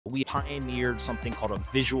We pioneered something called a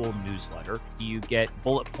visual newsletter. You get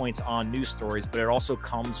bullet points on news stories, but it also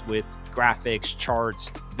comes with graphics, charts,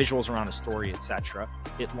 visuals around a story, etc.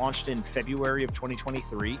 It launched in February of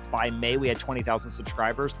 2023. By May, we had 20,000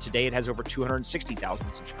 subscribers. Today, it has over 260,000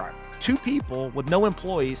 subscribers. Two people with no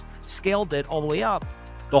employees scaled it all the way up.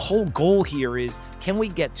 The whole goal here is, can we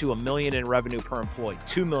get to $1 million in revenue per employee,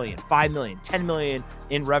 2 million, 5 million, 10 million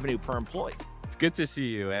in revenue per employee? It's good to see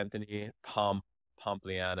you, Anthony.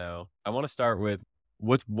 Pompliano. I want to start with,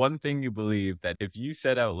 what's one thing you believe that if you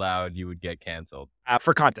said out loud, you would get canceled?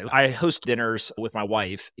 For content, I host dinners with my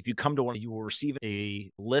wife. If you come to one, you will receive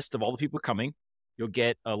a list of all the people coming. You'll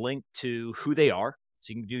get a link to who they are,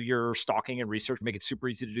 so you can do your stalking and research, make it super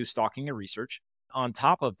easy to do stalking and research. On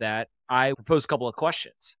top of that, I propose a couple of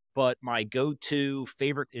questions, but my go-to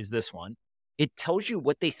favorite is this one. It tells you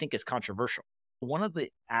what they think is controversial. One of the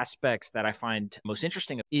aspects that I find most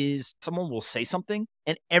interesting is someone will say something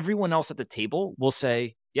and everyone else at the table will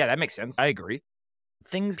say, yeah, that makes sense. I agree.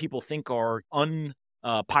 Things people think are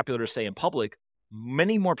unpopular to say in public,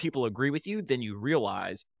 many more people agree with you than you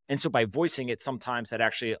realize. And so by voicing it, sometimes that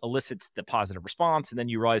actually elicits the positive response. And then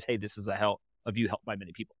you realize, hey, this is a view held by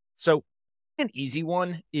many people. So an easy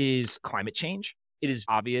one is climate change. It is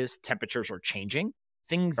obvious temperatures are changing.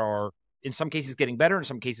 Things are in some cases getting better, in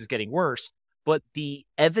some cases getting worse. But the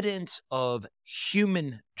evidence of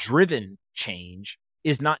human-driven change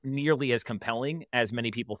is not nearly as compelling as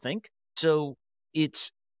many people think. So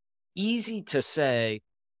it's easy to say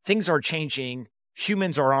things are changing,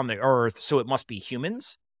 humans are on the earth, so it must be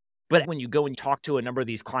humans. But when you go and talk to a number of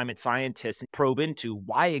these climate scientists and probe into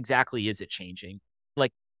why exactly is it changing,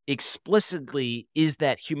 like explicitly, is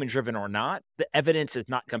that human-driven or not, the evidence is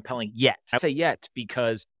not compelling yet. I say yet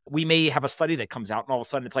because we may have a study that comes out and all of a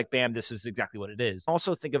sudden it's like, bam, this is exactly what it is.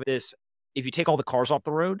 Also think of this, if you take all the cars off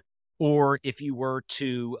the road, or if you were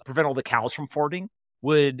to prevent all the cows from farting,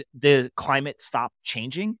 would the climate stop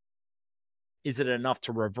changing? Is it enough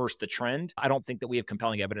to reverse the trend? I don't think that we have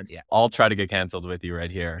compelling evidence yet. I'll try to get canceled with you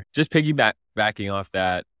right here. Just backing off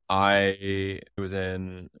that, I was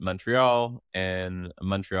in Montreal, and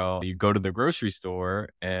Montreal, you go to the grocery store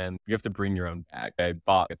and you have to bring your own bag. I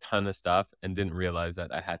bought a ton of stuff and didn't realize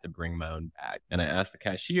that I had to bring my own bag. And I asked the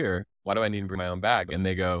cashier, why do I need to bring my own bag? And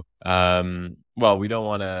they go, well, we don't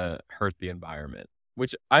want to hurt the environment,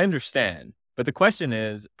 which I understand. But the question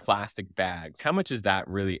is, plastic bags, how much is that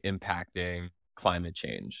really impacting climate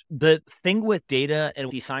change? The thing with data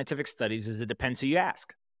and these scientific studies is it depends who you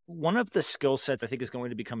ask. One of the skill sets I think is going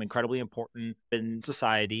to become incredibly important in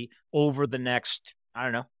society over the next,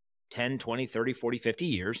 10, 20, 30, 40, 50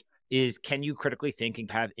 years is, can you critically think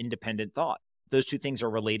and have independent thought? Those two things are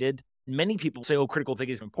related. Many people say, critical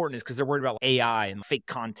thinking is important is because they're worried about AI and fake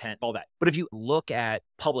content, all that. But if you look at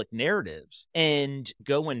public narratives and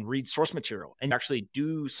go and read source material and actually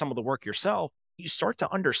do some of the work yourself, you start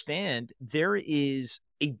to understand there is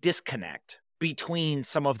a disconnect between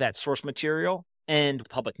some of that source material and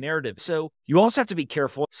public narrative. So you also have to be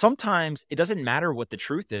careful. Sometimes it doesn't matter what the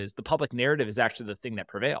truth is. The public narrative is actually the thing that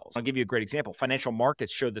prevails. I'll give you a great example. Financial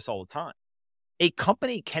markets show this all the time. A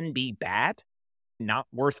company can be bad, not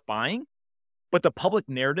worth buying, but the public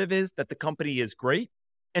narrative is that the company is great.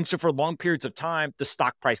 And so for long periods of time, the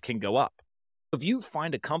stock price can go up. If you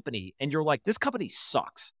find a company and you're like, this company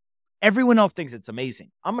sucks, everyone else thinks it's amazing,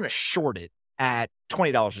 I'm going to short it at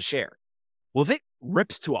 $20 a share. Well, if it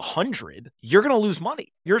rips to 100, you're going to lose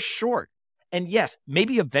money. You're short. And yes,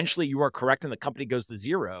 maybe eventually you are correct and the company goes to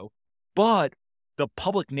zero, but the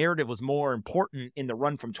public narrative was more important in the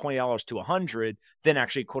run from $20 to 100 than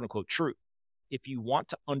actually quote unquote truth. If you want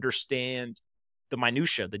to understand the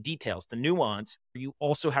minutia, the details, the nuance, you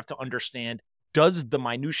also have to understand, does the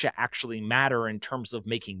minutia actually matter in terms of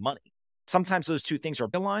making money? Sometimes those two things are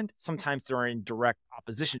aligned. Sometimes they're in direct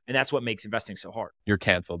opposition. And that's what makes investing so hard. You're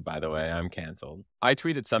canceled, by the way. I'm canceled. I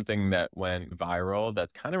tweeted something that went viral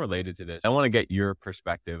that's kind of related to this. I want to get your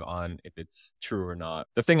perspective on if it's true or not.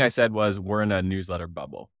 The thing I said was, we're in a newsletter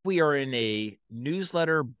bubble. We are in a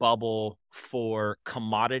newsletter bubble for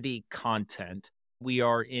commodity content. We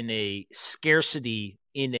are in a scarcity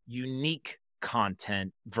in unique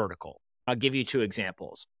content vertical. I'll give you two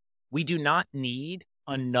examples. We do not need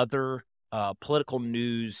another political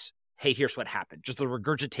news, hey, here's what happened, just the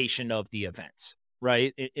regurgitation of the events,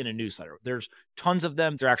 right, in a newsletter. There's tons of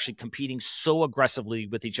them. They're actually competing so aggressively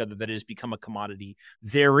with each other that it has become a commodity.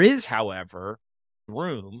 There is, however,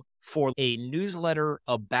 room for a newsletter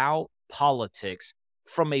about politics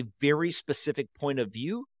from a very specific point of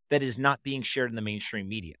view that is not being shared in the mainstream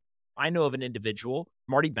media. I know of an individual,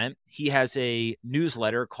 Marty Bent. He has a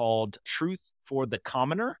newsletter called Truth for the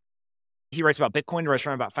Commoner. He writes about Bitcoin, he writes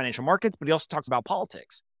around about financial markets, but he also talks about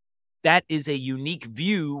politics. That is a unique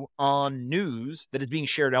view on news that is being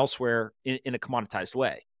shared elsewhere in a commoditized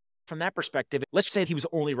way. From that perspective, let's say he was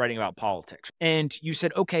only writing about politics. And you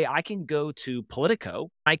said, okay, I can go to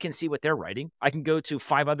Politico. I can see what they're writing. I can go to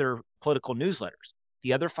 5 other political newsletters.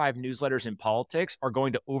 The other 5 newsletters in politics are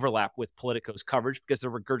going to overlap with Politico's coverage because they're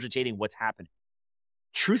regurgitating what's happening.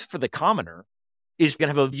 Truth for the commoner is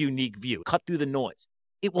going to have a unique view, cut through the noise.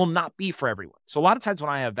 It will not be for everyone. So a lot of times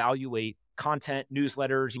when I evaluate content,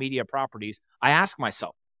 newsletters, media properties, I ask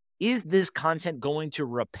myself, is this content going to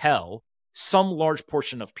repel some large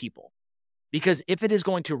portion of people? Because if it is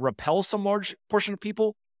going to repel some large portion of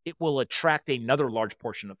people, it will attract another large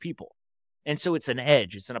portion of people. And so it's an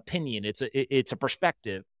edge, it's an opinion, it's a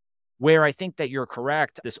perspective where I think that you're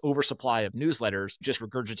correct. This oversupply of newsletters just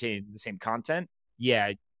regurgitating the same content,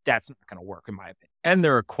 yeah, that's not going to work in my opinion. And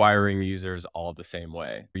they're acquiring users all the same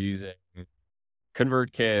way. They're using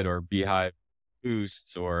ConvertKit or Beehive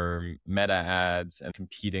boosts or meta ads and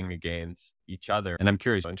competing against each other. And I'm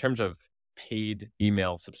curious, in terms of paid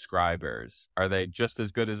email subscribers, are they just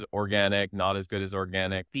as good as organic, not as good as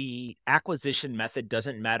organic? The acquisition method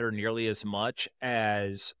doesn't matter nearly as much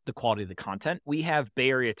as the quality of the content. We have Bay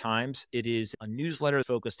Area Times. It is a newsletter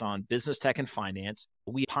focused on business, tech, and finance.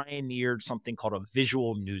 We pioneered something called a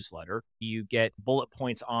visual newsletter. You get bullet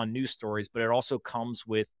points on news stories, but it also comes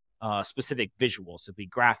with specific visuals. It'd be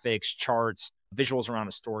graphics, charts, visuals around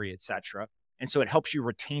a story, etc. And so it helps you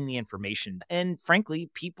retain the information. And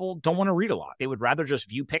frankly, people don't want to read a lot. They would rather just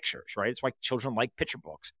view pictures, right? It's why children like picture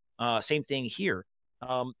books. Same thing here.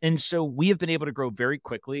 And so we have been able to grow very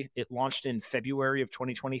quickly. It launched in February of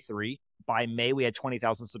 2023. By May, we had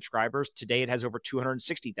 20,000 subscribers. Today, it has over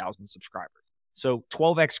 260,000 subscribers. So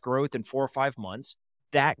 12x growth in 4 or 5 months.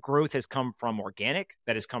 That growth has come from organic,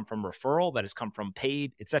 that has come from referral, that has come from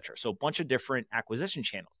paid, etc. So a bunch of different acquisition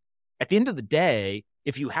channels. At the end of the day,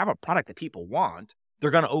 if you have a product that people want,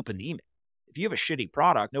 they're going to open the email. If you have a shitty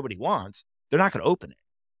product nobody wants, they're not going to open it.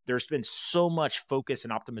 There's been so much focus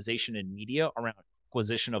and optimization in media around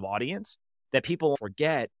acquisition of audience that people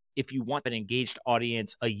forget if you want an engaged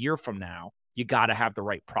audience a year from now, you got to have the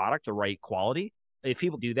right product, the right quality. If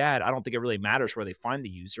people do that, I don't think it really matters where they find the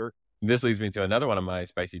user. This leads me to another one of my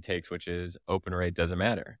spicy takes, which is open rate doesn't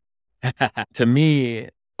matter. To me,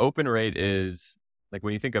 open rate is like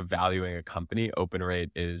when you think of valuing a company, open rate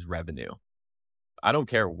is revenue. I don't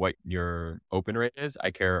care what your open rate is. I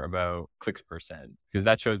care about clicks per send because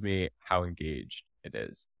that shows me how engaged it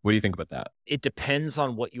is. What do you think about that? It depends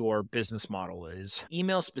on what your business model is.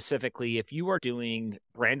 Email specifically, if you are doing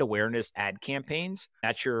brand awareness ad campaigns,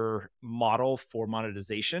 that's your model for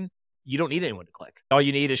monetization. You don't need anyone to click. All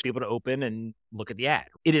you need is to be able to open and look at the ad.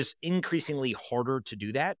 It is increasingly harder to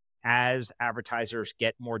do that as advertisers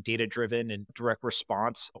get more data-driven and direct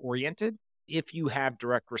response oriented. If you have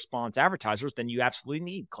direct response advertisers, then you absolutely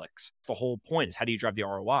need clicks. The whole point is how do you drive the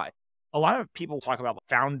ROI? A lot of people talk about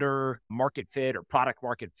founder market fit or product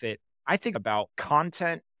market fit. I think about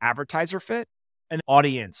content advertiser fit and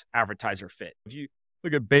audience advertiser fit. If you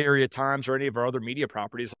look at Bay Area Times or any of our other media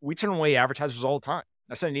properties, we turn away advertisers all the time.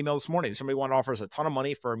 I sent an email this morning. Somebody wanted to offer us a ton of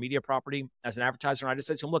money for a media property as an advertiser. And I just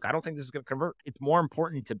said to him, look, I don't think this is going to convert. It's more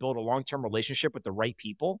important to build a long-term relationship with the right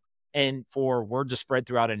people and for word to spread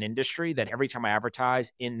throughout an industry that every time I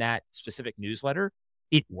advertise in that specific newsletter,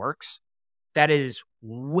 it works. That is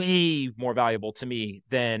way more valuable to me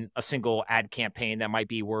than a single ad campaign that might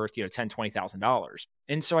be worth, $10,000, $20,000.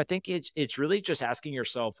 And so I think it's really just asking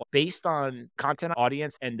yourself, based on content,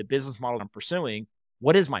 audience, and the business model I'm pursuing,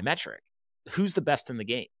 what is my metric? Who's the best in the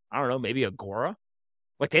game? I don't know, maybe Agora.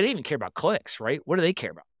 Like they don't even care about clicks, right? What do they care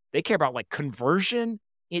about? They care about like conversion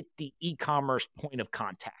at the e-commerce point of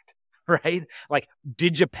contact, right? Like,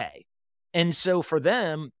 did you pay? And so for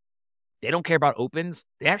them, they don't care about opens.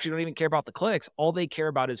 They actually don't even care about the clicks. All they care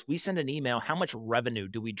about is we send an email. How much revenue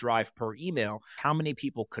do we drive per email? How many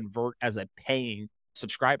people convert as a paying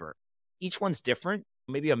subscriber? Each one's different.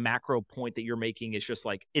 Maybe a macro point that you're making is just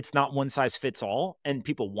like, it's not one size fits all and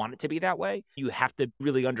people want it to be that way. You have to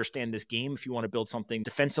really understand this game if you want to build something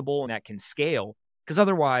defensible and that can scale. Because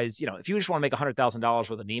otherwise, if you just want to make $100,000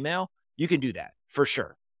 with an email, you can do that for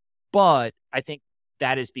sure. But I think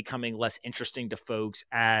that is becoming less interesting to folks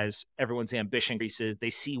as everyone's ambition increases. They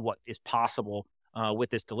see what is possible with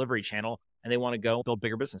this delivery channel and they want to go build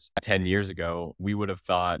bigger business. 10 years ago, we would have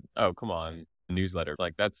thought, oh, come on, newsletters,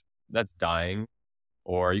 like that's dying.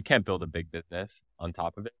 Or you can't build a big business on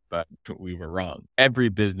top of it, but we were wrong. Every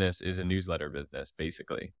business is a newsletter business,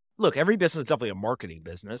 basically. Look, every business is definitely a marketing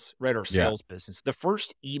business, right? Or sales business. The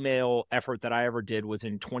first email effort that I ever did was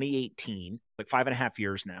in 2018, like 5.5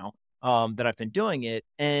 years now. that I've been doing it.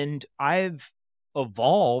 And I've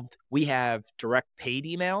evolved. We have direct paid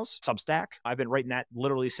emails, Substack. I've been writing that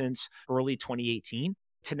literally since early 2018.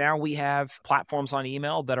 To now we have platforms on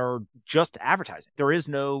email that are just advertising. There is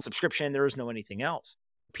no subscription. There is no anything else.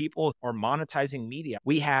 People are monetizing media.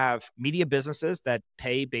 We have media businesses that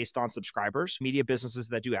pay based on subscribers, media businesses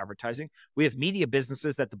that do advertising. We have media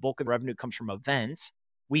businesses that the bulk of the revenue comes from events.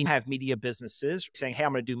 We have media businesses saying, hey,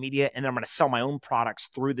 I'm going to do media and then I'm going to sell my own products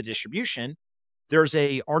through the distribution. There's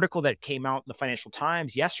an article that came out in the Financial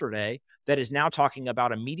Times yesterday that is now talking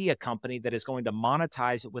about a media company that is going to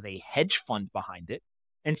monetize it with a hedge fund behind it.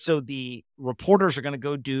 And so the reporters are going to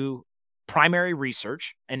go do primary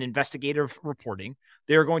research and investigative reporting.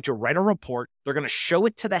 They're going to write a report. They're going to show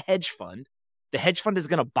it to the hedge fund. The hedge fund is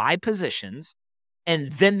going to buy positions,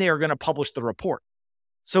 and then they are going to publish the report.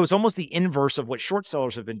 So it's almost the inverse of what short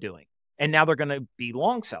sellers have been doing. And now they're going to be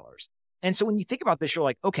long sellers. And so when you think about this, you're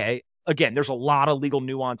like, okay, again, there's a lot of legal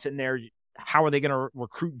nuance in there. How are they going to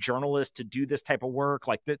recruit journalists to do this type of work?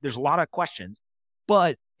 Like there's a lot of questions,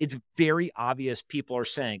 but it's very obvious people are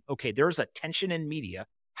saying, okay, there's a tension in media.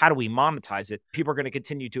 How do we monetize it? People are going to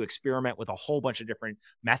continue to experiment with a whole bunch of different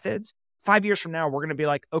methods. 5 years from now, we're going to be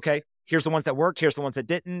like, okay, here's the ones that worked. Here's the ones that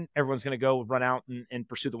didn't. Everyone's going to go run out and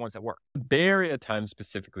pursue the ones that work. Bay Area Times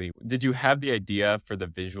specifically, did you have the idea for the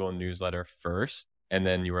visual newsletter first? And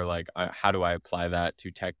then you were like, how do I apply that to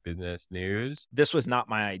tech business news? This was not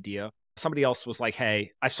my idea. Somebody else was like,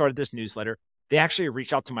 hey, I started this newsletter. They actually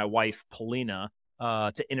reached out to my wife, Polina,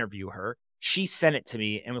 to interview her. She sent it to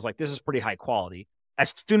me and was like, this is pretty high quality.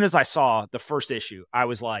 As soon as I saw the first issue, I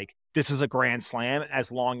was like, this is a grand slam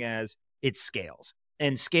as long as it scales.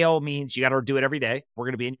 And scale means you got to do it every day. We're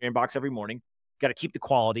going to be in your inbox every morning. Got to keep the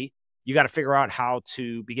quality. You got to figure out how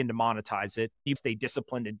to begin to monetize it. You stay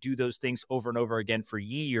disciplined and do those things over and over again for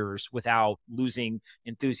years without losing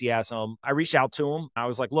enthusiasm. I reached out to him. I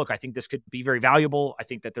was like, look, I think this could be very valuable. I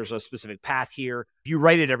think that there's a specific path here. If you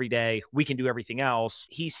write it every day, we can do everything else.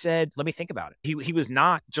 He said, let me think about it. He was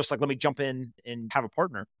not just like, let me jump in and have a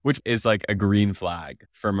partner. Which is like a green flag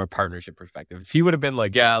from a partnership perspective. If he would have been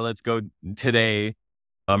like, yeah, let's go today,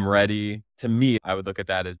 I'm ready. To me, I would look at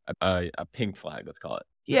that as a pink flag, let's call it.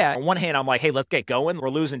 Yeah. On one hand, I'm like, hey, let's get going.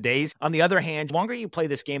 We're losing days. On the other hand, the longer you play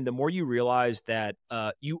this game, the more you realize that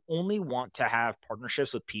you only want to have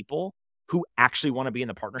partnerships with people who actually want to be in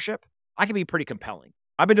the partnership. I can be pretty compelling.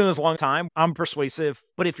 I've been doing this a long time. I'm persuasive.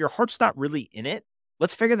 But if your heart's not really in it,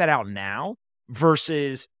 let's figure that out now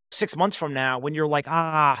versus 6 months from now when you're like,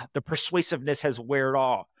 the persuasiveness has weared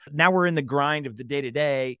off. Now we're in the grind of the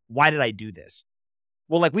day-to-day. Why did I do this?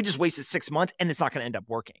 Well, like we just wasted 6 months and it's not going to end up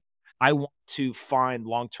working. I want to find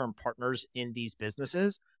long-term partners in these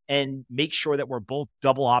businesses and make sure that we're both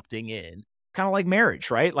double opting in, kind of like marriage,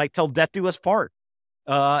 right? Like till death do us part,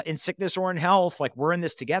 in sickness or in health, like we're in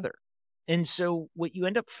this together. And so what you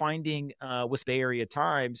end up finding with Bay Area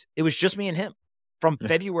Times, it was just me and him from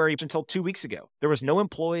February until 2 weeks ago. There was no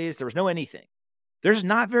employees. There was no anything. There's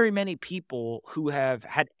not very many people who have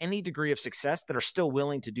had any degree of success that are still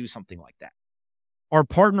willing to do something like that. Our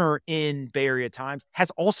partner in Bay Area Times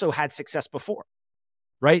has also had success before,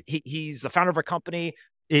 right? He's the founder of a company.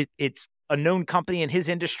 It's a known company in his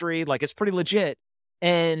industry. Like it's pretty legit.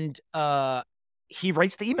 And he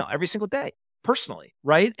writes the email every single day personally,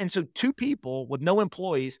 right? And so 2 people with no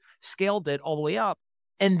employees scaled it all the way up.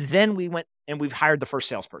 And then we went and we've hired the first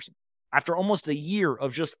salesperson. After almost a year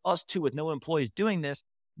of just us 2 with no employees doing this,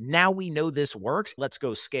 now we know this works. Let's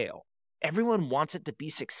go scale. Everyone wants it to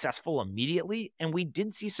be successful immediately. And we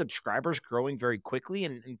did see subscribers growing very quickly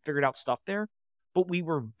and figured out stuff there, but we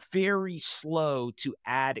were very slow to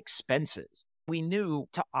add expenses. We knew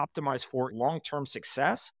to optimize for long-term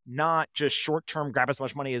success, not just short-term, grab as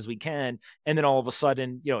much money as we can. And then all of a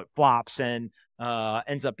sudden, it flops and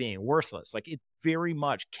ends up being worthless. Like it very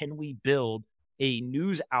much, can we build a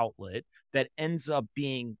news outlet that ends up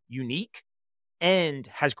being unique and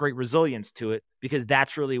has great resilience to it, because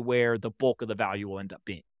that's really where the bulk of the value will end up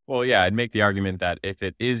being. Well, yeah, I'd make the argument that if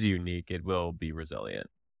it is unique, it will be resilient.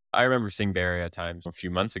 I remember seeing Bay Area Times a few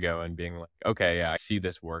months ago and being like, okay, yeah, I see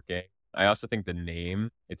this working. I also think the name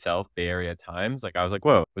itself, Bay Area Times, like I was like,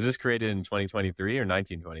 whoa, was this created in 2023 or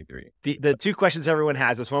 1923? The 2 questions everyone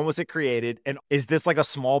has is, when was it created? And is this like a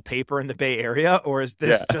small paper in the Bay Area, or is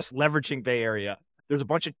this just leveraging Bay Area? There's a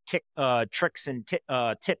bunch of tricks and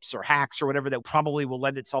tips or hacks or whatever that probably will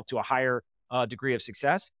lend itself to a higher degree of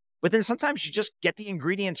success. But then sometimes you just get the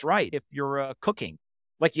ingredients right. If you're cooking,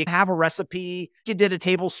 like you have a recipe, you did a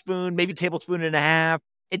tablespoon, maybe a tablespoon and a half,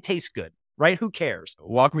 it tastes good, right? Who cares?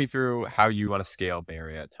 Walk me through how you want to scale Bay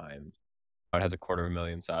Area Times. It has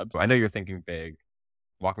 250,000 subs. I know you're thinking big.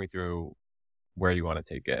 Walk me through where you want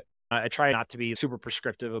to take it. I try not to be super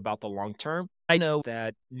prescriptive about the long term. I know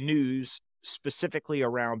that news, specifically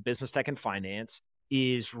around business tech and finance,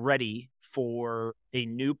 is ready for a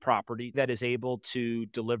new property that is able to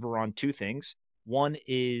deliver on two things. One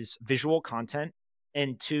is visual content,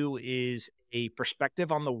 and two is a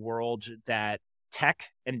perspective on the world that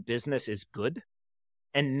tech and business is good,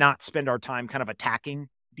 and not spend our time kind of attacking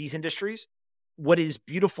these industries. What is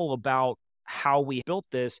beautiful about how we built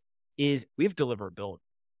this is we have deliverability.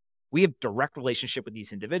 We have direct relationship with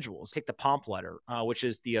these individuals. Take the Pomp letter, which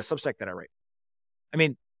is the Substack that I write. I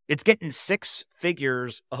mean, it's getting 6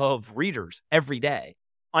 figures of readers every day.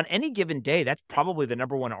 On any given day, that's probably the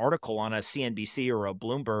number one article on a CNBC or a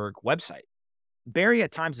Bloomberg website. Barry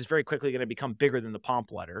at times is very quickly going to become bigger than the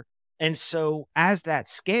Pomp letter. And so as that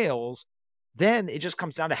scales, then it just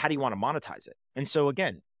comes down to how do you want to monetize it? And so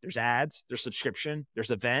again, there's ads, there's subscription, there's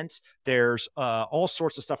events, there's all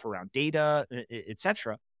sorts of stuff around data, et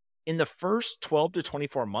cetera. In the first 12 to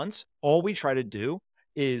 24 months, all we try to do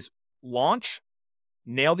is launch,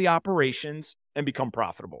 nail the operations, and become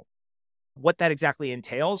profitable. What that exactly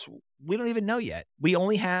entails, we don't even know yet. We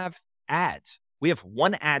only have ads. We have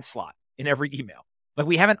one ad slot in every email. Like,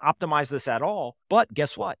 we haven't optimized this at all, but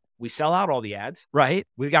guess what? We sell out all the ads, right?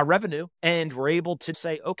 We've got revenue, and we're able to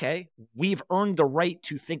say, okay, we've earned the right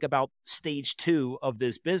to think about stage 2 of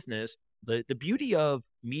this business. The beauty of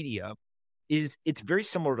media is it's very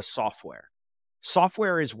similar to software.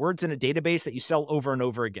 Software is words in a database that you sell over and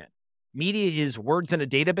over again. Media is words in a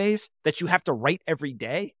database that you have to write every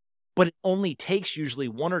day, but it only takes usually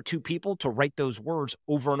 1 or 2 people to write those words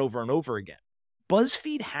over and over and over again.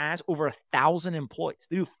 BuzzFeed has over 1,000 employees.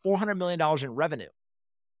 They do $400 million in revenue.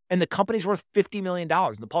 And the company's worth $50 million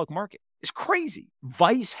in the public market. It's crazy.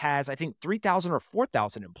 Vice has, I think, 3,000 or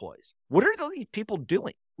 4,000 employees. What are these people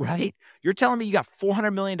doing, right? You're telling me you got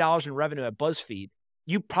 $400 million in revenue at BuzzFeed.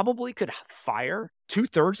 You probably could fire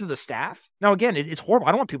 2/3 of the staff. Now, again, it's horrible.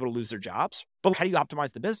 I don't want people to lose their jobs. But how do you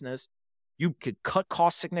optimize the business? You could cut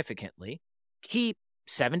costs significantly, keep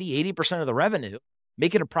 70, 80% of the revenue,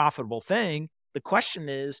 make it a profitable thing. The question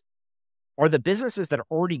is, are the businesses that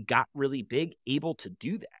already got really big able to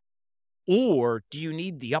do that? Or do you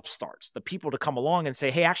need the upstarts, the people to come along and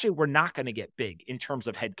say, hey, actually, we're not going to get big in terms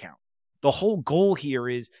of headcount. The whole goal here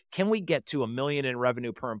is, can we get to $1 million in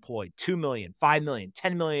revenue per employee, 2 million, 5 million,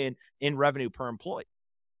 10 million in revenue per employee?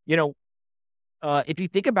 You know, if you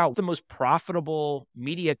think about the most profitable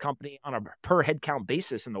media company on a per headcount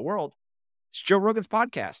basis in the world, it's Joe Rogan's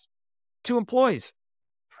podcast. 2 employees,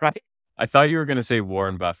 right? I thought you were going to say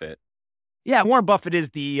Warren Buffett. Yeah, Warren Buffett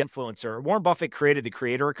is the influencer. Warren Buffett created the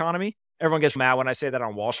creator economy. Everyone gets mad when I say that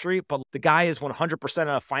on Wall Street, but the guy is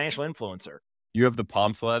 100% a financial influencer. You have the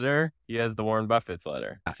Pomp's letter. He has the Warren Buffett's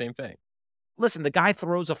letter. Same thing. Listen, the guy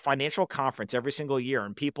throws a financial conference every single year,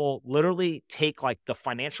 and people literally take like the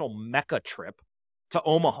financial Mecca trip to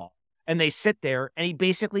Omaha, and they sit there, and he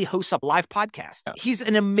basically hosts a live podcast. Yeah. He's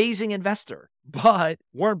an amazing investor, but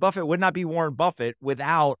Warren Buffett would not be Warren Buffett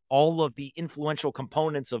without all of the influential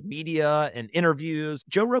components of media and interviews.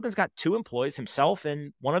 Joe Rogan's got 2 employees, himself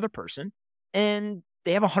and one other person, and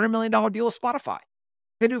they have a $100 million deal with Spotify.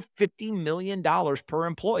 They do $50 million per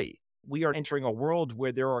employee. We are entering a world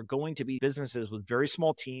where there are going to be businesses with very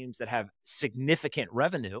small teams that have significant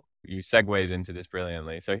revenue. You segued into this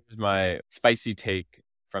brilliantly. So here's my spicy take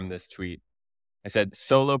from this tweet. I said,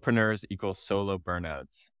 solopreneurs equals solo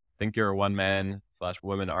burnouts. Think you're a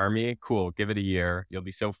one-man/woman army? Cool, give it a year. You'll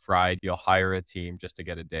be so fried, you'll hire a team just to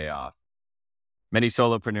get a day off. Many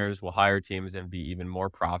solopreneurs will hire teams and be even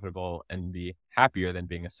more profitable and be happier than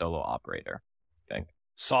being a solo operator. Think.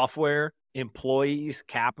 Software, employees,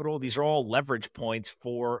 capital, these are all leverage points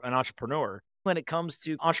for an entrepreneur. When it comes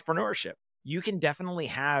to entrepreneurship, you can definitely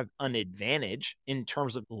have an advantage in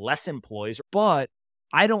terms of less employees, but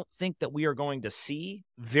I don't think that we are going to see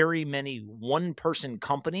very many one-person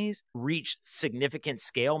companies reach significant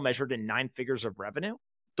scale measured in 9 figures of revenue.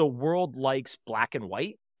 The world likes black and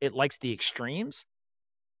white. It likes the extremes.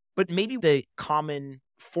 But maybe the common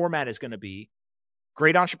format is going to be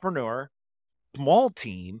great entrepreneur, small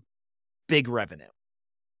team, big revenue.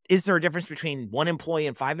 Is there a difference between 1 employee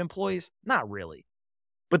and 5 employees? Not really.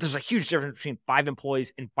 But there's a huge difference between 5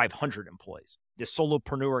 employees and 500 employees. The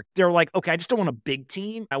solopreneur, they're like, okay, I just don't want a big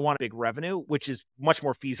team. I want a big revenue, which is much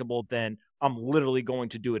more feasible than I'm literally going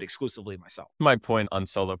to do it exclusively myself. My point on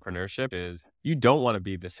solopreneurship is you don't want to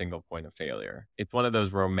be the single point of failure. It's one of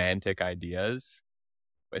those romantic ideas.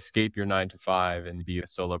 Escape your 9 to 5 and be a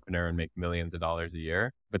solopreneur and make millions of dollars a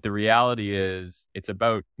year. But the reality is it's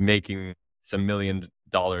about making some $1 million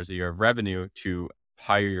a year of revenue to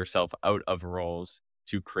hire yourself out of roles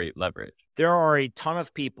to create leverage? There are a ton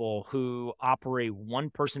of people who operate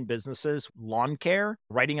one-person businesses, lawn care,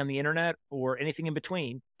 writing on the internet, or anything in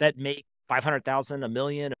between that make 500,000, a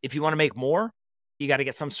million. If you want to make more, you got to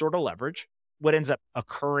get some sort of leverage. What ends up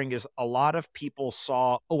occurring is a lot of people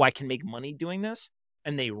saw, oh, I can make money doing this,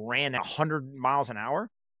 and they ran 100 miles an hour.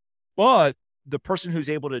 But the person who's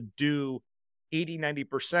able to do 80,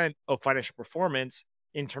 90% of financial performance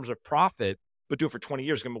in terms of profit, but do it for 20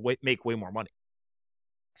 years, is going to make way more money.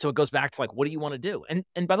 So it goes back to like, what do you want to do?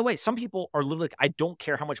 And by the way, some people are literally like, I don't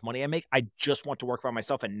care how much money I make. I just want to work by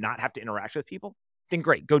myself and not have to interact with people. Then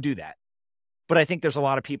great, go do that. But I think there's a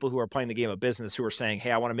lot of people who are playing the game of business who are saying,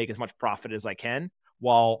 hey, I want to make as much profit as I can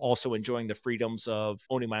while also enjoying the freedoms of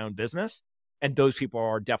owning my own business. And those people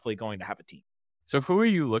are definitely going to have a team. So who are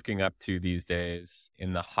you looking up to these days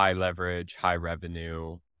in the high leverage, high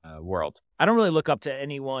revenue world? I don't really look up to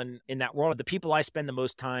anyone in that world. The people I spend the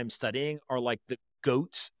most time studying are like the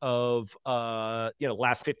goats of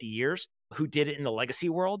last 50 years who did it in the legacy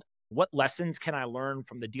world. What lessons can I learn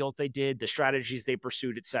from the deals they did, the strategies they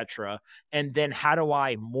pursued, et cetera? And then how do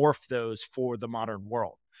I morph those for the modern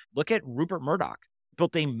world? Look at Rupert Murdoch,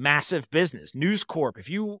 built a massive business. News Corp, if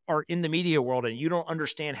you are in the media world and you don't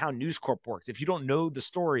understand how News Corp works, if you don't know the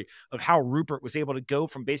story of how Rupert was able to go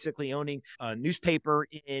from basically owning a newspaper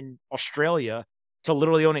in Australia to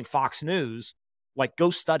literally owning Fox News, like go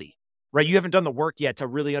study, right? You haven't done the work yet to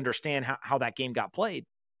really understand how that game got played.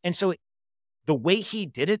 And so the way he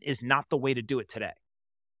did it is not the way to do it today.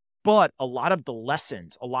 But a lot of the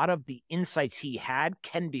lessons, a lot of the insights he had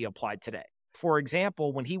can be applied today. For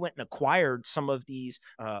example, when he went and acquired some of these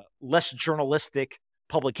less journalistic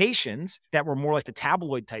publications that were more like the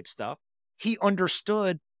tabloid type stuff, he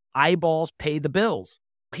understood eyeballs pay the bills.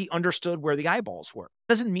 He understood where the eyeballs were.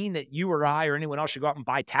 Doesn't mean that you or I or anyone else should go out and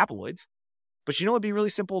buy tabloids, but you know what'd be really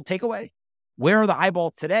simple takeaway? Where are the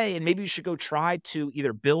eyeballs today? And maybe you should go try to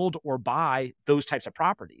either build or buy those types of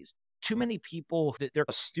properties. Too many people, they're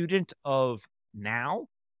a student of now,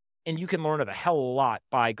 and you can learn a hell of a lot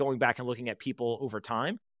by going back and looking at people over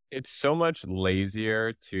time. It's so much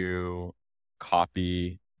lazier to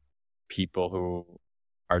copy people who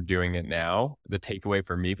are doing it now. The takeaway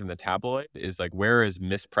for me from the tabloid is like, where is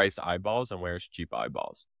mispriced eyeballs and where's cheap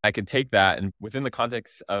eyeballs? I could take that and within the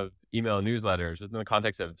context of email newsletters, within the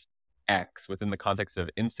context of X, within the context of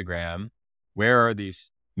Instagram, where are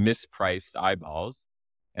these mispriced eyeballs?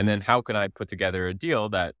 And then how can I put together a deal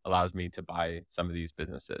that allows me to buy some of these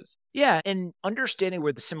businesses? Yeah, and understanding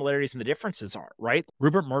where the similarities and the differences are, right?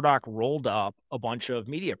 Rupert Murdoch rolled up a bunch of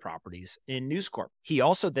media properties in News Corp. He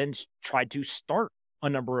also then tried to start a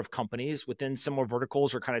number of companies within similar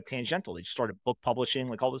verticals or kind of tangential. They just started book publishing,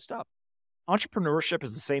 like all this stuff. Entrepreneurship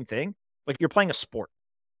is the same thing. Like you're playing a sport.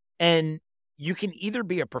 And you can either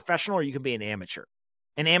be a professional or you can be an amateur.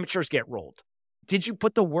 And amateurs get rolled. Did you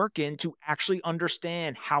put the work in to actually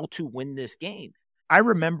understand how to win this game? I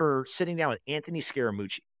remember sitting down with Anthony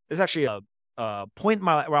Scaramucci. There's actually a point in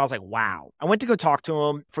my life where I was like, wow. I went to go talk to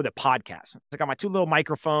him for the podcast. I got my two little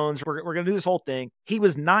microphones. We're going to do this whole thing. He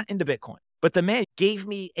was not into Bitcoin, but the man gave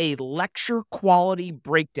me a lecture quality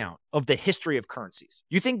breakdown of the history of currencies.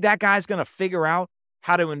 You think that guy's going to figure out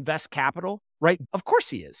how to invest capital? Right? Of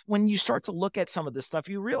course he is. When you start to look at some of this stuff,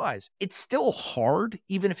 you realize it's still hard,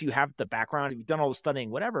 even if you have the background, if you've done all the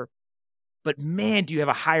studying, whatever. But man, do you have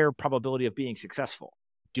a higher probability of being successful.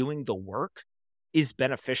 Doing the work is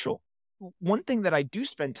beneficial. One thing that I do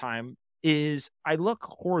spend time is I look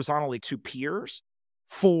horizontally to peers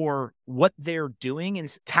for what they're doing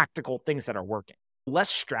and tactical things that are working.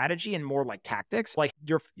 Less strategy and more like tactics. Like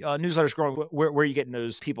your newsletter's growing, where are you getting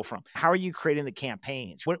those people from? How are you creating the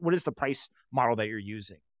campaigns? What is the price model that you're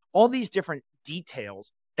using? All these different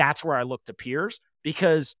details, that's where I look to peers,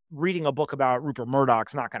 because reading a book about Rupert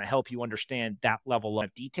Murdoch's not going to help you understand that level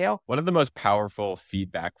of detail. One of the most powerful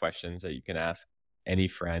feedback questions that you can ask any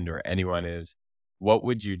friend or anyone is, what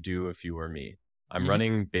would you do if you were me? I'm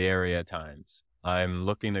running Bay Area Times. I'm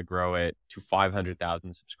looking to grow it to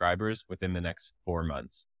 500,000 subscribers within the next 4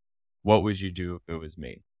 months. What would you do if it was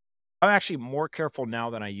me? I'm actually more careful now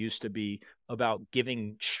than I used to be about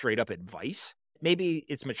giving straight up advice. Maybe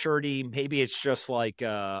it's maturity. Maybe it's just like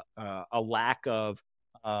a lack of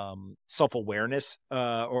self-awareness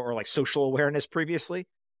or like social awareness previously.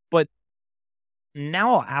 But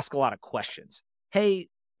now I'll ask a lot of questions. Hey,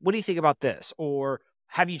 what do you think about this? Or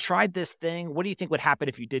have you tried this thing? What do you think would happen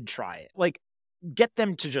if you did try it? Like, get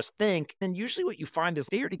them to just think. And usually what you find is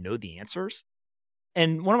they already know the answers.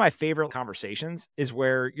 And one of my favorite conversations is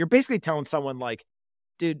where you're basically telling someone like,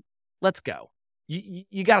 dude, let's go.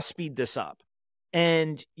 You got to speed this up.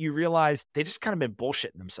 And you realize they just kind of been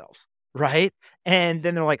bullshitting themselves. right? And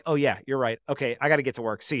then they're like, oh yeah, you're right. Okay, I got to get to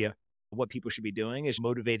work. See ya. What people should be doing is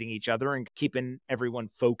motivating each other and keeping everyone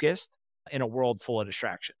focused in a world full of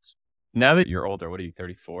distractions. Now that you're older, what are you,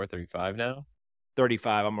 34, 35 now?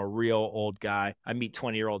 35, I'm a real old guy. I meet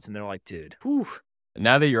 20-year-olds and they're like, dude, whew.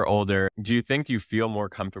 Now that you're older, do you think you feel more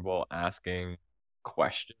comfortable asking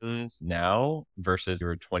questions now versus you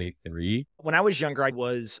were 23? When I was younger, I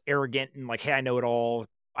was arrogant and like, hey, I know it all.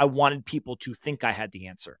 I wanted people to think I had the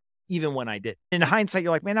answer, even when I did. In hindsight,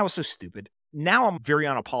 you're like, man, that was so stupid. Now I'm very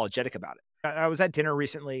unapologetic about it. I was at dinner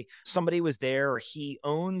recently. Somebody was there. He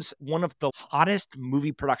owns one of the hottest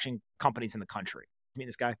movie production companies in the country. I mean,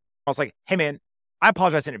 this guy. I was like, hey, man, I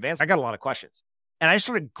apologize in advance. I got a lot of questions. And I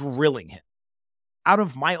started grilling him out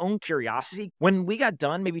of my own curiosity. When we got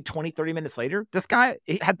done, maybe 20, 30 minutes later, this guy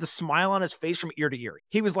had the smile on his face from ear to ear.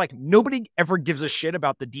 He was like, nobody ever gives a shit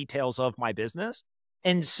about the details of my business.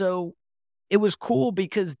 And so it was cool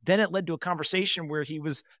because then it led to a conversation where he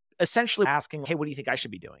was essentially asking, hey, what do you think I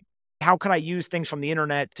should be doing? How could I use things from the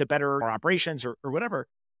internet to better our operations or whatever?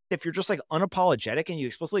 If you're just like unapologetic and you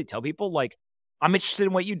explicitly tell people like, I'm interested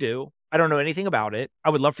in what you do. I don't know anything about it. I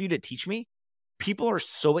would love for you to teach me. People are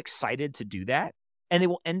so excited to do that. And they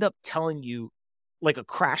will end up telling you like a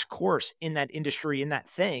crash course in that industry, in that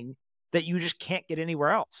thing that you just can't get anywhere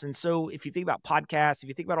else. And so if you think about podcasts, if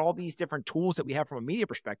you think about all these different tools that we have from a media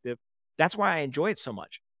perspective, that's why I enjoy it so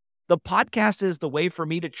much. The podcast is the way for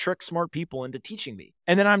me to trick smart people into teaching me.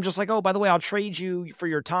 And then I'm just like, oh, by the way, I'll trade you for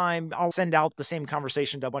your time. I'll send out the same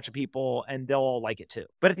conversation to a bunch of people and they'll all like it too.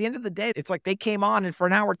 But at the end of the day, it's like they came on and for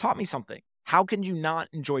an hour taught me something. How can you not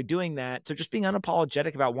enjoy doing that? So just being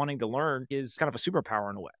unapologetic about wanting to learn is kind of a superpower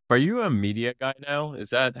in a way. Are you a media guy now? Is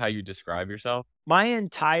that how you describe yourself? My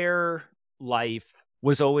entire life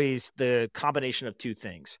was always the combination of two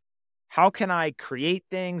things. How can I create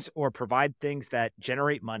things or provide things that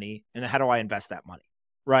generate money? And then how do I invest that money?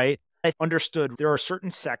 Right? I understood there are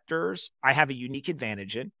certain sectors I have a unique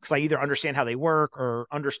advantage in because I either understand how they work or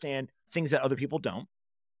understand things that other people don't.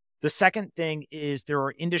 The second thing is there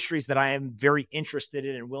are industries that I am very interested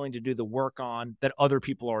in and willing to do the work on that other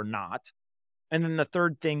people are not. And then the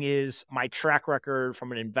third thing is my track record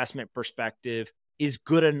from an investment perspective is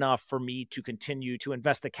good enough for me to continue to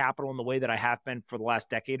invest the capital in the way that I have been for the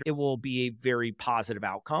last decade. It will be a very positive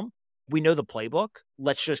outcome. We know the playbook.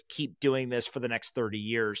 Let's just keep doing this for the next 30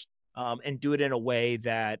 years and do it in a way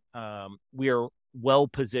that we are well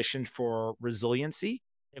positioned for resiliency.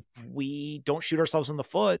 If we don't shoot ourselves in the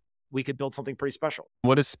foot, we could build something pretty special.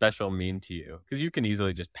 What does special mean to you? Because you can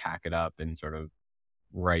easily just pack it up and sort of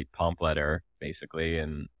write Pomp letter, basically,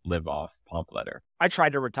 and live off Pomp letter. I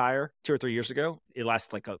tried to retire 2 or 3 years ago. It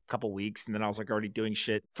lasted like a couple weeks, and then I was like already doing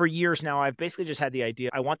shit. For years now, I've basically just had the idea,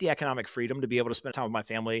 I want the economic freedom to be able to spend time with my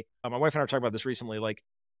family. My wife and I were talking about this recently. Like,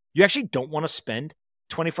 you actually don't want to spend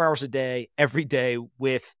 24 hours a day, every day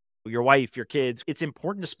with your wife, your kids. It's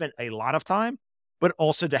important to spend a lot of time, but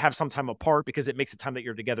also to have some time apart because it makes the time that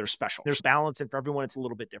you're together special. There's balance, and for everyone, it's a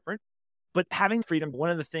little bit different. But having freedom, one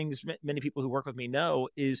of the things many people who work with me know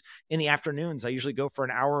is in the afternoons, I usually go for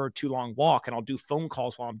an hour or two long walk and I'll do phone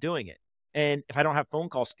calls while I'm doing it. And if I don't have phone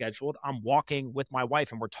calls scheduled, I'm walking with my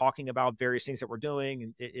wife and we're talking about various things that we're doing,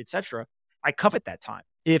 and et cetera. I covet that time.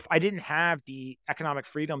 If I didn't have the economic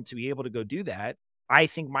freedom to be able to go do that, I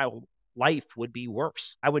think my life would be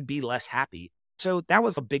worse. I would be less happy. So that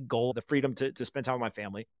was a big goal, the freedom to spend time with my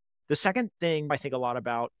family. The second thing I think a lot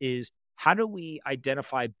about is how do we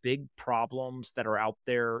identify big problems that are out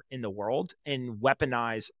there in the world and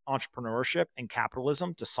weaponize entrepreneurship and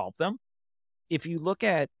capitalism to solve them? If you look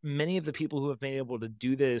at many of the people who have been able to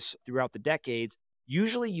do this throughout the decades,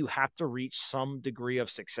 usually you have to reach some degree of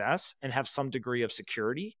success and have some degree of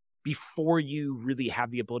security before you really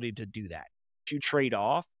have the ability to do that. You trade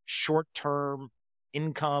off short-term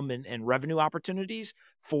income and revenue opportunities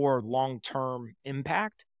for long-term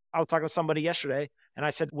impact. I was talking to somebody yesterday and I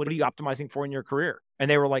said, what are you optimizing for in your career? And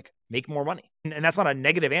they were like, make more money. And that's not a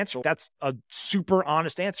negative answer. That's a super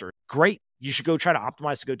honest answer. Great. You should go try to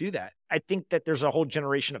optimize to go do that. I think that there's a whole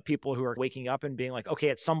generation of people who are waking up and being like, okay,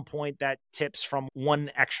 at some point that tips from $1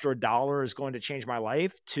 extra is going to change my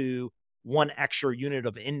life to 1 extra unit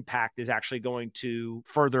of impact is actually going to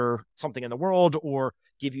further something in the world or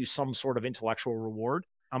give you some sort of intellectual reward.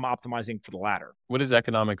 I'm optimizing for the latter. What does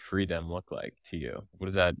economic freedom look like to you? What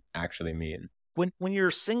does that actually mean? When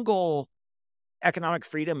you're single, economic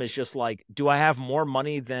freedom is just like, do I have more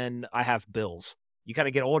money than I have bills? You kind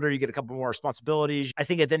of get older, you get a couple more responsibilities. I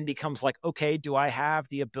think it then becomes like, okay, do I have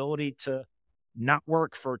the ability to not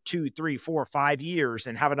work for 2, 3, 4, 5 years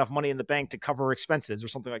and have enough money in the bank to cover expenses or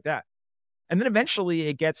something like that? And then eventually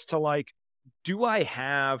it gets to like, do I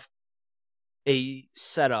have a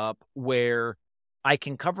setup where I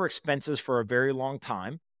can cover expenses for a very long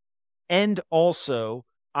time. And also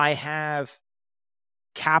I have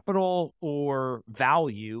capital or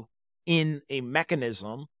value in a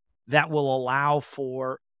mechanism that will allow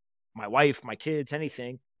for my wife, my kids,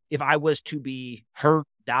 anything. If I was to be hurt,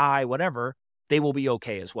 die, whatever, they will be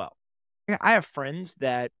okay as well. I have friends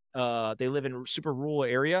that they live in a super rural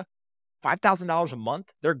area, $5,000 a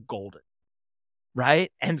month, they're golden.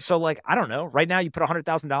 Right. And so, like, I don't know, right now you put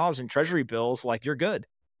 $100,000 in treasury bills, like you're good.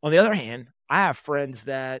 On the other hand, I have friends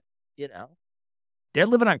that, they're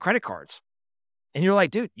living on credit cards. And you're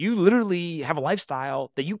like, dude, you literally have a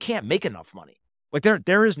lifestyle that you can't make enough money. Like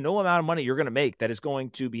there is no amount of money you're going to make that is going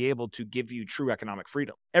to be able to give you true economic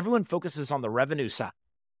freedom. Everyone focuses on the revenue side.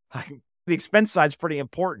 Like, the expense side is pretty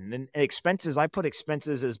important. And expenses, I put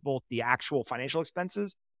expenses as both the actual financial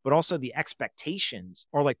expenses, but also the expectations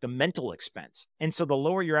or like the mental expense. And so the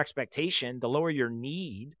lower your expectation, the lower your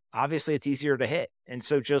need, obviously it's easier to hit. And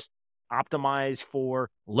so just optimize for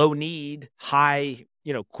low need, high,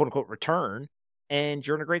 quote unquote return, and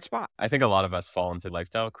you're in a great spot. I think a lot of us fall into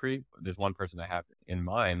lifestyle creep. There's one person I have in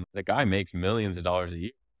mind. The guy makes millions of dollars a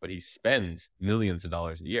year, but he spends millions of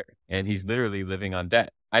dollars a year, and he's literally living on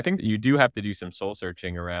debt. I think you do have to do some soul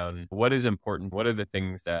searching around what is important. What are the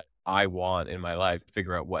things that I want in my life?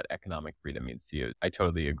 Figure out what economic freedom means to you. I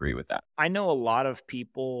totally agree with that. I know a lot of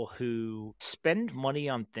people who spend money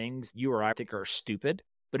on things you or I think are stupid,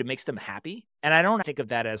 but it makes them happy. And I don't think of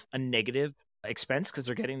that as a negative expense because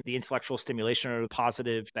they're getting the intellectual stimulation or the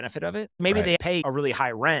positive benefit of it. Maybe they pay a really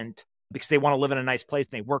high rent because they want to live in a nice place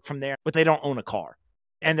and they work from there, but they don't own a car.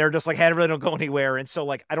 And they're just like, hey, I really don't go anywhere. And so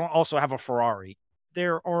like, I don't also have a Ferrari.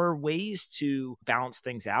 There are ways to balance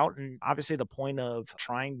things out. And obviously the point of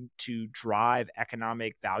trying to drive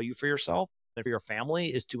economic value for yourself and for your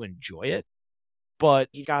family is to enjoy it. But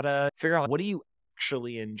you got to figure out, what do you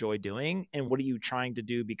actually enjoy doing and what are you trying to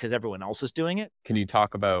do because everyone else is doing it? Can you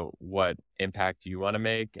talk about what impact you want to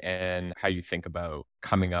make and how you think about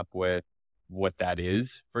coming up with what that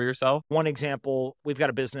is for yourself? One example, we've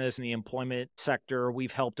got a business in the employment sector.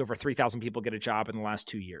 We've helped over 3,000 people get a job in the last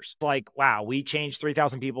 2 years. Like, wow, we changed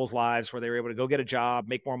 3,000 people's lives where they were able to go get a job,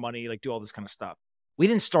 make more money, like do all this kind of stuff. We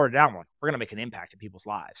didn't start it out like, we're going to make an impact in people's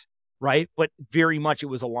lives, right? But very much it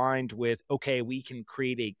was aligned with, okay, we can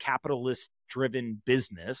create a capitalist-driven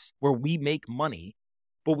business where we make money,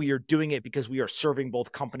 but we are doing it because we are serving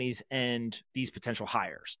both companies and these potential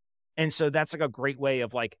hires. And so that's like a great way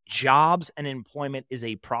of like, jobs and employment is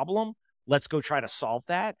a problem. Let's go try to solve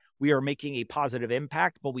that. We are making a positive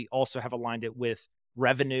impact, but we also have aligned it with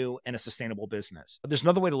revenue and a sustainable business. There's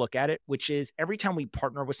another way to look at it, which is every time we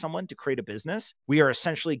partner with someone to create a business, we are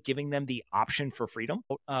essentially giving them the option for freedom.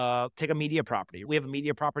 Take a media property. We have a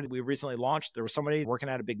media property we recently launched. There was somebody working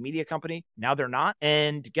at a big media company. Now they're not.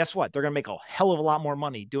 And guess what? They're going to make a hell of a lot more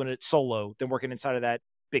money doing it solo than working inside of that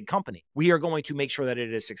big company. We are going to make sure that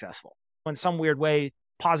it is successful. In some weird way,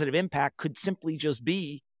 positive impact could simply just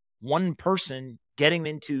be one person getting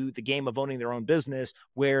into the game of owning their own business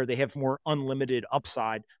where they have more unlimited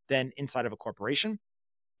upside than inside of a corporation.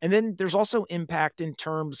 And then there's also impact in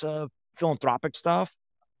terms of philanthropic stuff.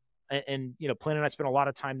 And Polina and I spent a lot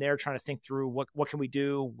of time there trying to think through what can we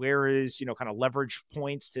do? Where is, kind of leverage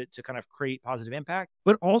points to kind of create positive impact.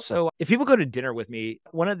 But also, if people go to dinner with me,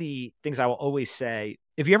 one of the things I will always say,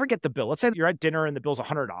 if you ever get the bill, let's say you're at dinner and the bill's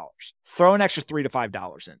 $100, throw an extra $3 to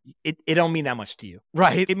 $5 in. It don't mean that much to you,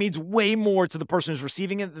 right? It means way more to the person who's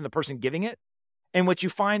receiving it than the person giving it. And what you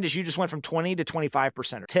find is you just went from 20 to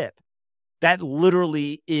 25% tip. That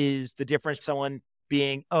literally is the difference. Someone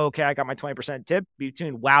being, oh, okay, I got my 20% tip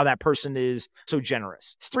between, wow, that person is so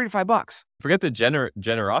generous. It's $3 to $5. Forget the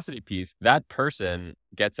generosity piece. That person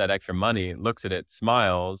gets that extra money, looks at it,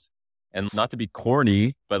 smiles, and not to be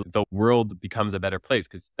corny, but the world becomes a better place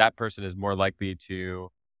because that person is more likely to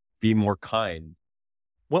be more kind.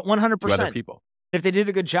 100%. To other people. If they did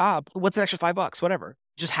a good job, what's an extra $5? Whatever.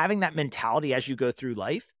 Just having that mentality as you go through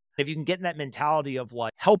life. If you can get in that mentality of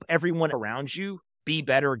like, help everyone around you be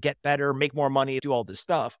better, get better, make more money, do all this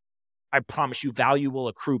stuff, I promise you value will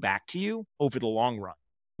accrue back to you over the long run.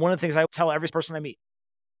 One of the things I tell every person I meet,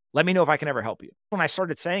 let me know if I can ever help you. When I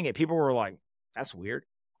started saying it, people were like, that's weird.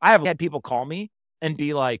 I have had people call me and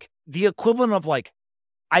be like, the equivalent of like,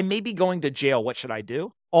 I may be going to jail, what should I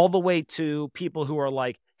do? All the way to people who are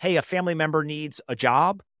like, hey, a family member needs a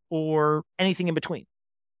job or anything in between.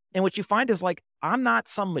 And what you find is like, I'm not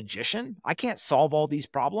some magician. I can't solve all these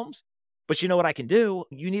problems. But you know what I can do?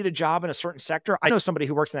 You need a job in a certain sector. I know somebody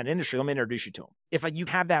who works in that industry. Let me introduce you to him. If you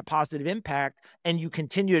have that positive impact and you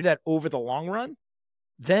continue that over the long run,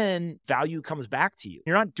 then value comes back to you.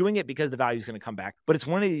 You're not doing it because the value is going to come back, but it's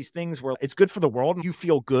one of these things where it's good for the world and you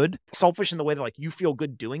feel good, selfish in the way that like you feel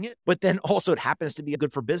good doing it, but then also it happens to be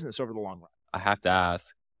good for business over the long run. I have to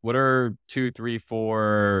ask, what are 2, 3,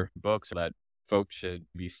 4 books that folks should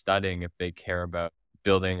be studying if they care about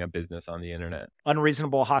building a business on the internet?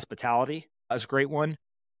 Unreasonable Hospitality is a great one.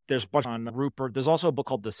 There's a bunch on Rupert. There's also a book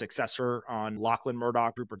called The Successor on Lachlan,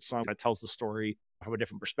 Murdoch, Rupert's son, that tells the story from a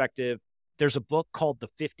different perspective. There's a book called The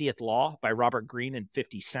 50th Law by Robert Greene and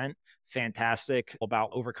 50 Cent. Fantastic, about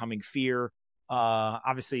overcoming fear.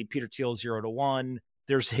 Obviously, Peter Thiel, 0 to 1.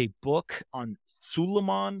 There's a book on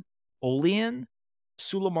Suleiman, Ollian.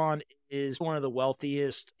 Suleiman is one of the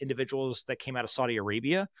wealthiest individuals that came out of Saudi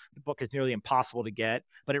Arabia. The book is nearly impossible to get,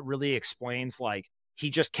 but it really explains like he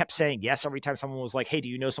just kept saying yes every time someone was like, hey, do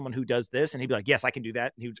you know someone who does this? And he'd be like, yes, I can do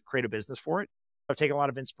that. And he would create a business for it. I've taken a lot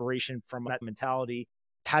of inspiration from that mentality.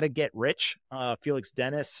 How to Get Rich, Felix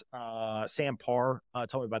Dennis, Sam Parr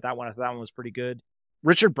told me about that one. I thought that one was pretty good.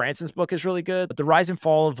 Richard Branson's book is really good. The Rise and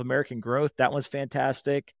Fall of American Growth, that one's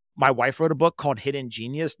fantastic. My wife wrote a book called Hidden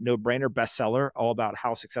Genius, no-brainer bestseller, all about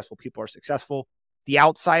how successful people are successful. The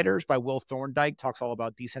Outsiders by Will Thorndike talks all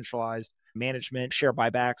about decentralized management, share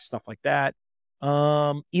buybacks, stuff like that.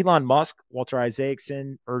 Elon Musk, Walter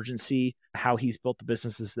Isaacson, Urgency, how he's built the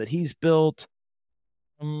businesses that he's built.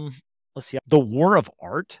 Let's see. The War of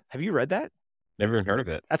Art. Have you read that? Never even heard of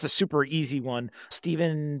it. That's a super easy one.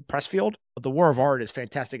 Steven Pressfield. The War of Art is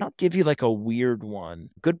fantastic. I'll give you like a weird one.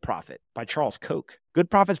 Good Profit by Charles Koch. Good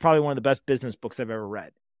Profit is probably one of the best business books I've ever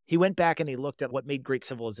read. He went back and he looked at what made great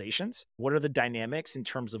civilizations. What are the dynamics in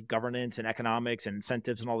terms of governance and economics and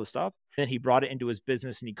incentives and all this stuff? Then he brought it into his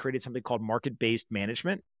business and he created something called market-based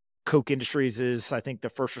management. Koch Industries is, I think, the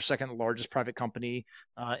first or second largest private company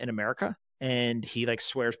in America. And he like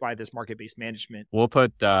swears by this market-based management. We'll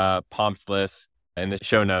put Pomp's list in the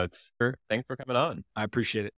show notes. Thanks for coming on. I appreciate it.